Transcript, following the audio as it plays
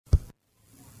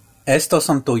Estos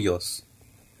son tuyos.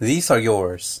 These are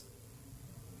yours.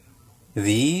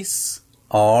 These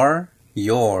are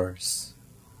yours.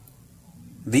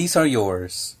 These are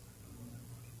yours.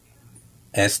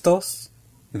 Estos,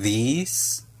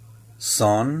 these,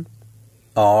 son,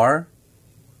 are,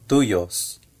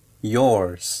 tuyos,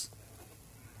 yours.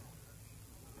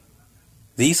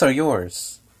 These are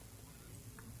yours.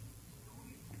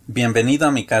 Bienvenido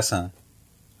a mi casa.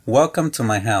 Welcome to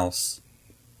my house.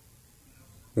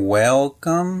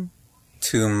 Welcome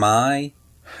to my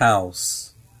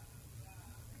house.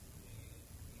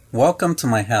 Welcome to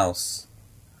my house.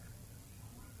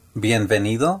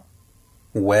 Bienvenido.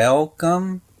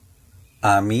 Welcome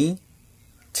a mí,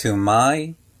 to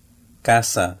my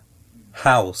casa,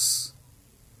 house.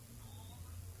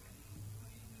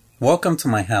 Welcome to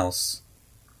my house.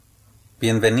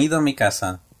 Bienvenido a mi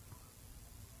casa.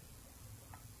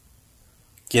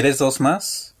 ¿Quieres dos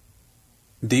más?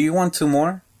 Do you want two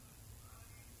more?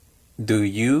 Do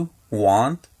you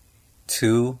want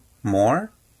two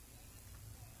more?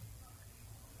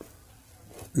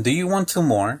 Do you want two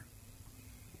more?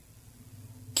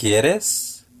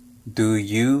 ¿Quieres? Do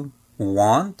you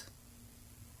want?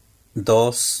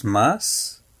 Dos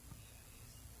más?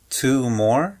 Two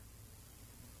more?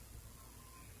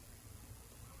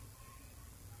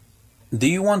 Do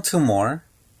you want two more?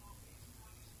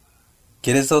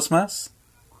 ¿Quieres dos más?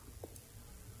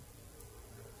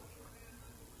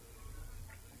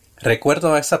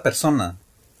 Recuerdo a esa persona.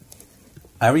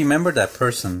 I remember that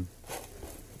person.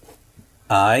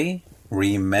 I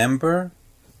remember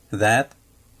that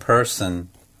person.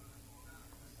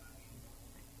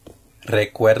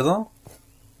 Recuerdo.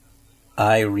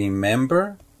 I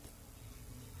remember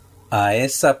a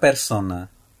esa persona.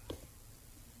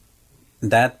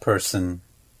 That person.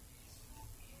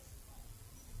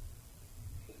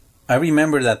 I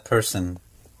remember that person.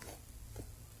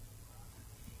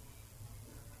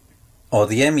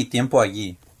 Odié mi tiempo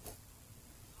allí.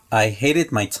 I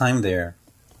hated my time there.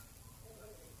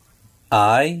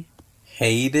 I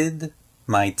hated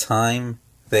my time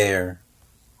there.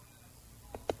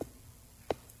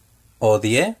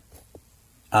 Odié.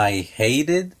 I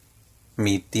hated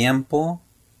mi tiempo,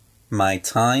 my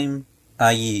time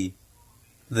allí,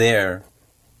 there.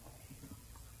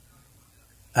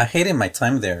 I hated my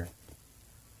time there.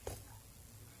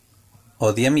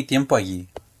 Odié mi tiempo allí.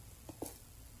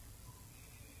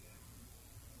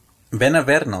 Ven a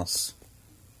vernos.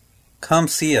 Come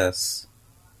see us.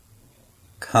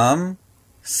 Come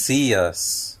see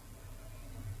us.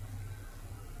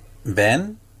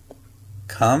 Ven,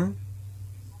 come,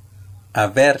 a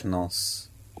vernos.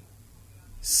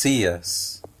 See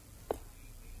us.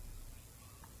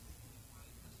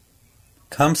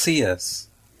 Come see us.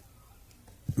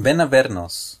 Ven a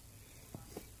vernos.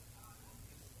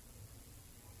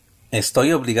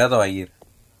 Estoy obligado a ir.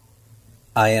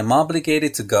 I am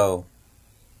obligated to go.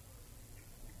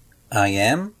 I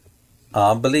am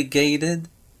obligated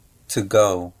to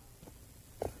go.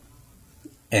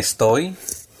 Estoy,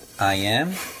 I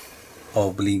am,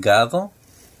 obligado,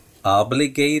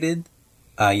 obligated,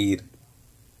 a ir,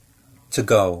 to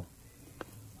go.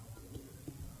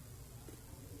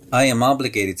 I am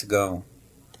obligated to go.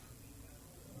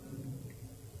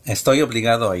 Estoy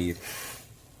obligado a ir.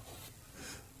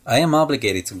 I am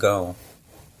obligated to go.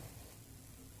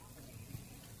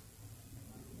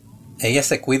 Ella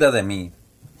se cuida de mí.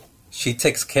 She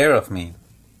takes care of me.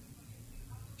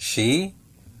 She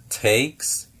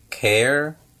takes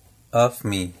care of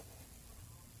me.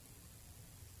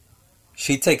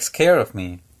 She takes care of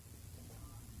me.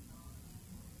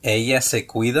 Ella se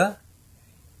cuida.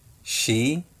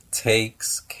 She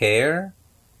takes care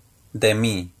de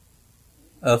mí.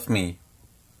 Of me.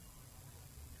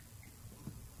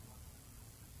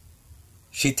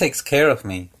 She takes care of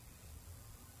me.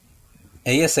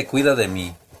 Ella se cuida de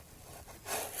mí.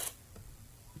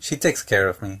 She takes care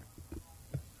of me.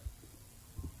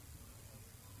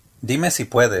 Dime si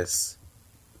puedes.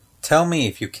 Tell me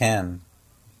if you can.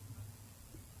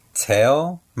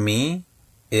 Tell me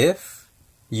if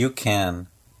you can.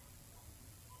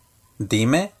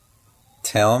 Dime,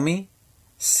 tell me,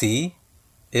 si,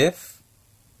 if,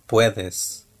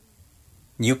 puedes.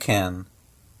 You can.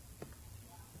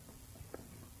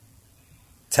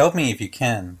 Tell me if you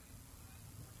can.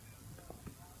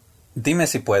 Dime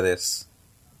si puedes.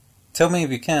 Tell me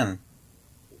if you can.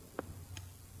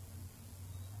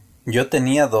 Yo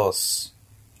tenía dos.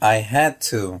 I had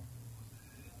two.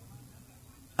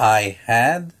 I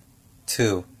had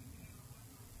two.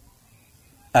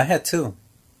 I had two.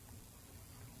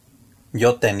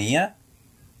 Yo tenía.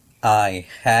 I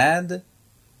had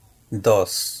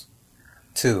dos.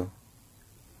 Two.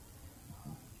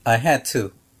 I had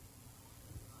to.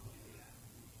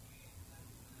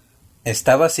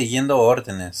 Estaba siguiendo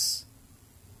órdenes.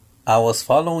 I was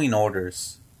following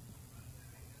orders.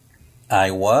 I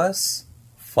was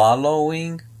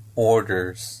following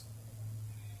orders.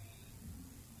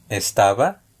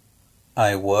 Estaba,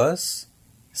 I was,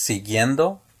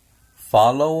 siguiendo,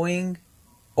 following,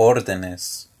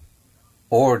 órdenes,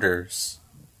 orders.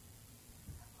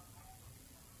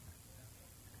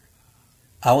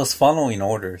 I was following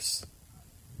orders.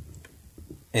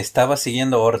 Estaba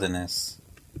siguiendo órdenes.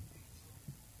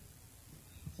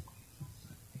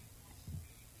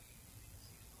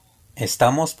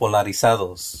 Estamos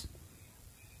polarizados.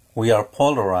 We are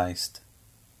polarized.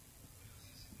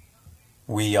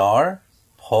 We are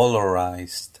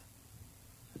polarized.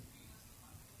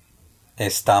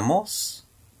 Estamos,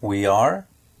 we are,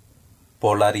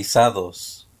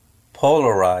 polarizados,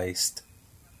 polarized.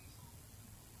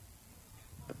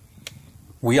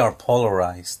 We are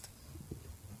polarized.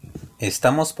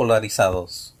 Estamos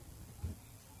polarizados.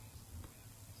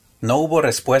 No hubo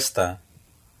respuesta.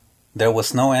 There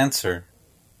was no answer.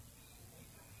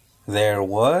 There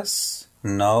was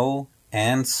no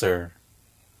answer.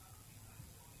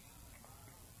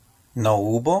 No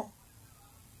hubo.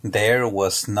 There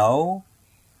was no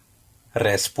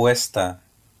respuesta.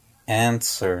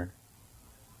 Answer.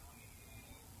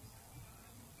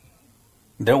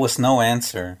 There was no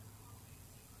answer.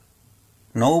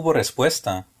 No hubo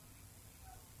respuesta.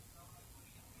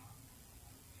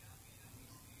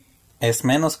 Es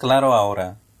menos claro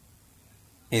ahora.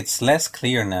 It's less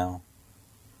clear now.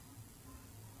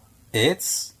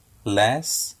 It's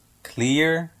less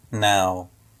clear now.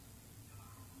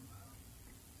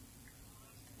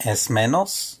 Es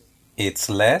menos, it's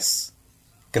less,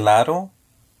 claro,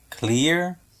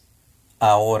 clear,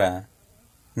 ahora,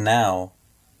 now.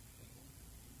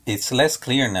 It's less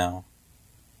clear now.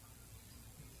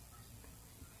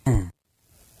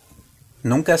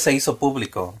 Nunca se hizo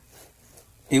público.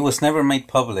 It was never made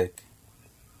public.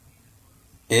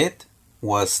 It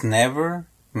was never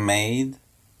made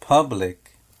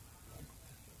public.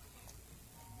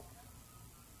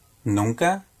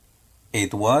 Nunca,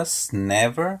 it was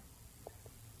never,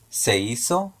 se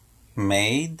hizo,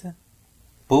 made,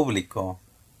 público,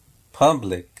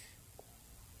 public.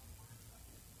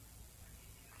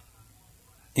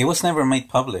 It was never made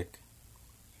public.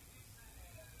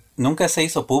 Nunca se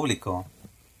hizo público.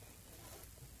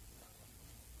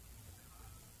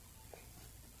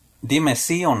 Dime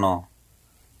sí o no.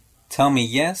 Tell me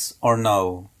yes or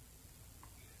no.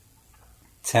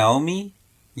 Tell me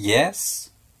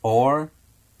yes or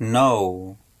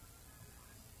no.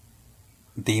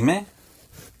 Dime,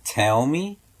 tell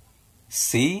me,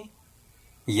 sí,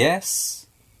 yes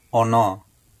o no,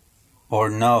 or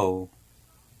no.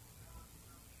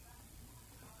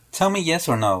 Tell me yes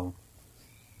or no.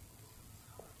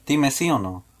 Dime sí o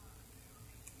no.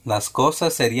 Las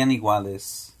cosas serían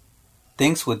iguales.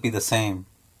 Things would be the same.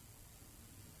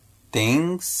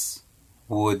 Things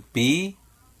would be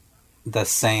the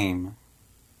same.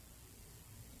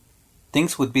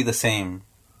 Things would be the same.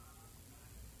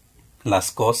 Las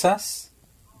cosas,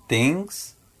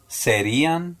 things,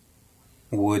 serían,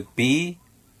 would be,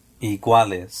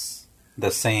 iguales,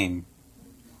 the same.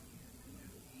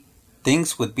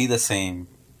 Things would be the same.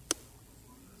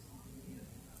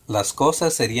 Las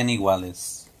cosas serían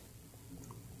iguales.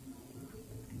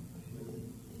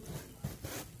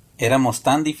 Éramos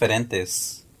tan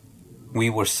diferentes. We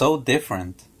were so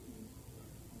different.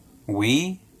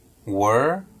 We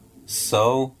were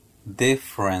so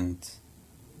different.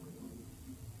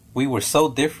 We were so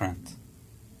different.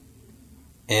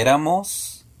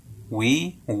 Éramos,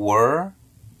 we were,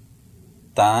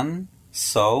 tan,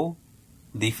 so,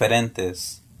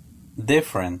 diferentes.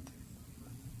 Different.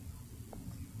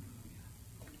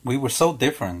 We were so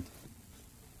different.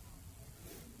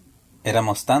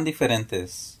 Éramos tan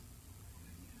diferentes.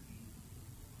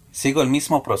 Sigo el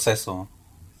mismo proceso.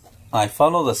 I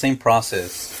follow the same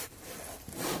process.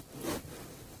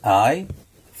 I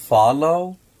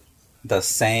follow the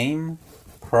same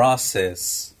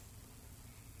process.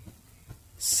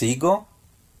 Sigo,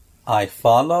 I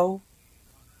follow,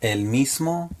 el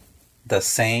mismo, the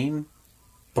same,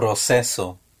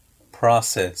 proceso,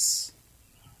 process.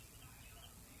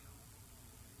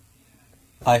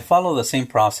 I follow the same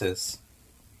process.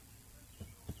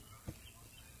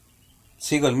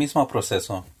 Sigo el mismo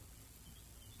proceso.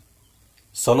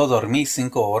 Solo dormí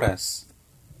 5 horas.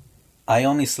 I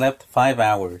only slept 5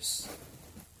 hours.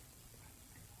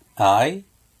 I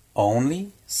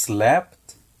only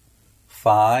slept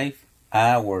 5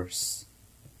 hours.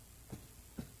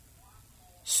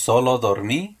 Solo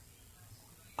dormí.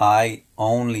 I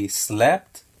only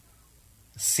slept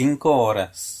 5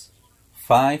 horas.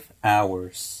 5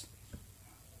 hours.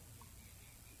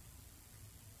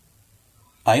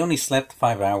 I only slept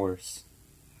 5 hours.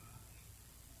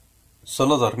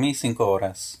 Solo dormí 5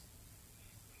 horas.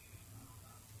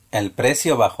 El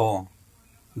precio bajó.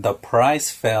 The price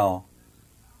fell.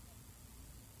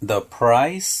 The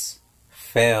price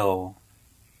fell.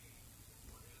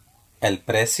 El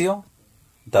precio.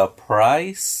 The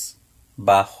price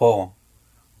bajó.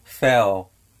 Fell.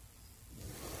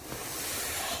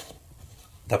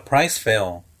 The price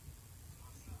fell.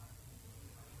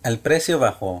 El precio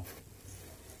bajó.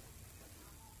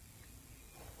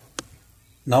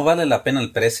 No vale la pena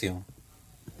el precio.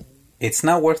 It's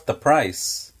not worth the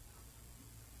price.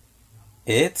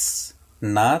 It's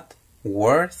not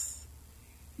worth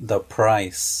the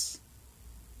price.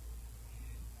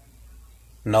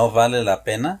 No vale la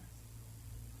pena.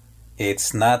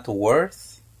 It's not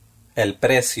worth el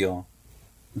precio.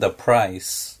 The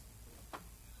price.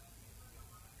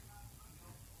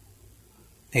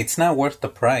 It's not worth the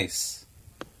price.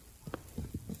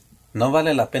 No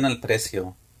vale la pena el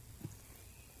precio.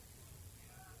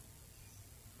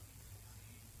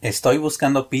 Estoy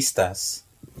buscando pistas.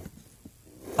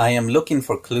 I am looking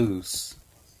for clues.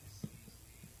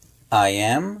 I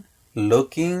am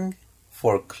looking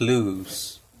for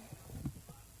clues.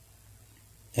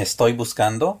 Estoy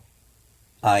buscando.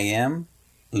 I am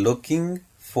looking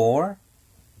for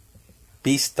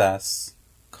pistas.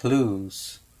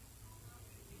 Clues.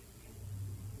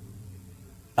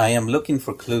 I am looking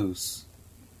for clues.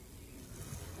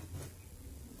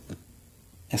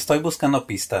 Estoy buscando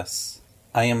pistas.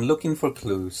 I am looking for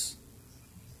clues.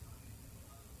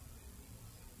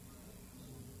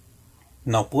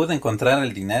 No pude encontrar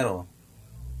el dinero.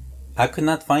 I could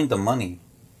not find the money.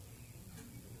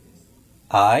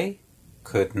 I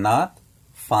could not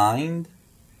find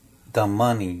the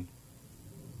money.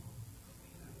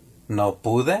 No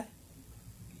pude.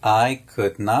 I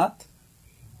could not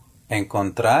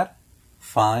encontrar,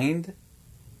 find,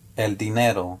 el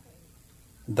dinero,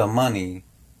 the money.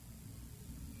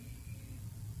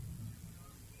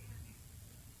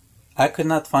 I could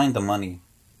not find the money.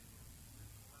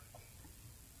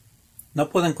 No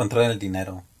pude encontrar el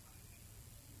dinero.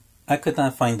 I could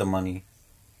not find the money.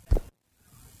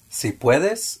 Si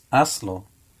puedes, hazlo.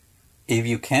 If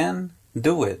you can,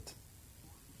 do it.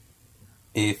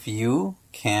 If you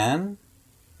can,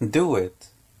 do it.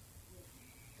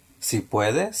 Si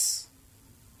puedes,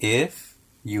 if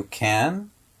you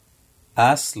can,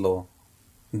 hazlo.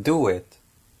 Do it.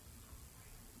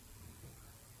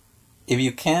 If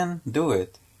you can, do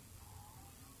it.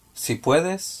 Si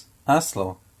puedes,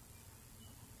 hazlo.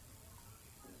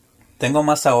 Tengo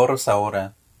más ahorros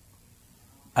ahora.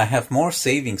 I have more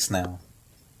savings now.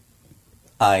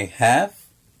 I have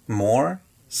more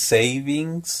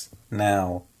savings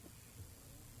now.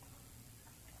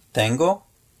 Tengo,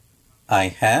 I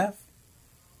have,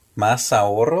 más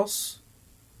ahorros,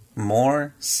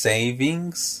 more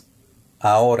savings,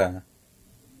 ahora,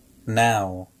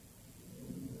 now.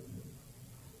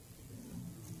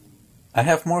 I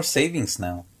have more savings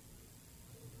now.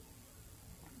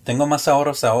 Tengo más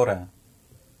ahorros ahora.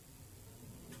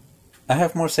 I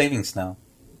have more savings now.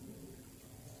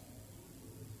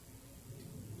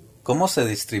 ¿Cómo se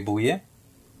distribuye?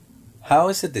 How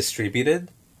is it distributed?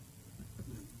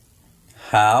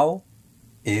 How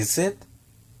is it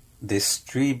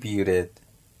distributed?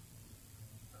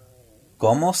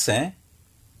 ¿Cómo se?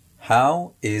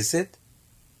 How is it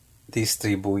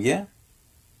distribuye?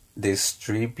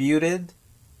 Distributed.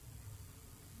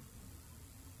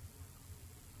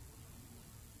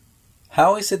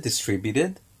 How is it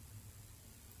distributed?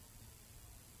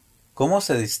 ¿Cómo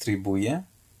se distribuye?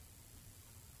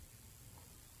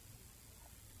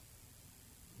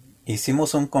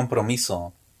 Hicimos un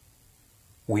compromiso.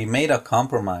 We made a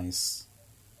compromise.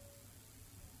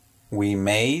 We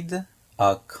made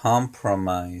a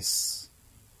compromise.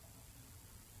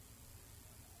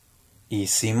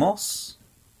 Hicimos.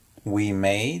 We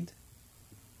made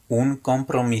un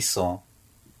compromiso.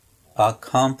 A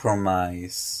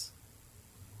compromise.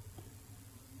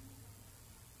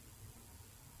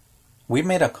 We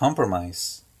made a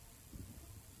compromise.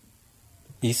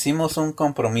 Hicimos un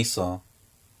compromiso.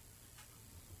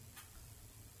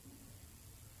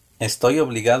 Estoy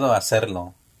obligado a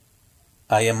hacerlo.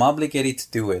 I am obligated to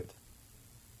do it.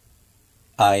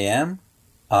 I am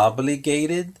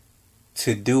obligated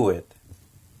to do it.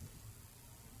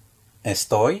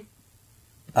 Estoy,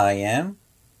 I am,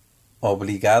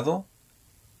 obligado,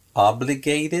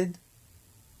 obligated,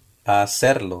 a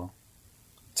hacerlo,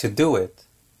 to do it.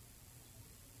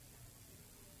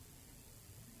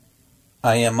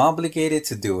 I am obligated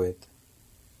to do it.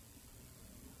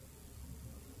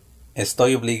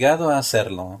 Estoy obligado a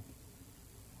hacerlo.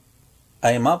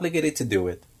 I am obligated to do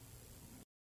it.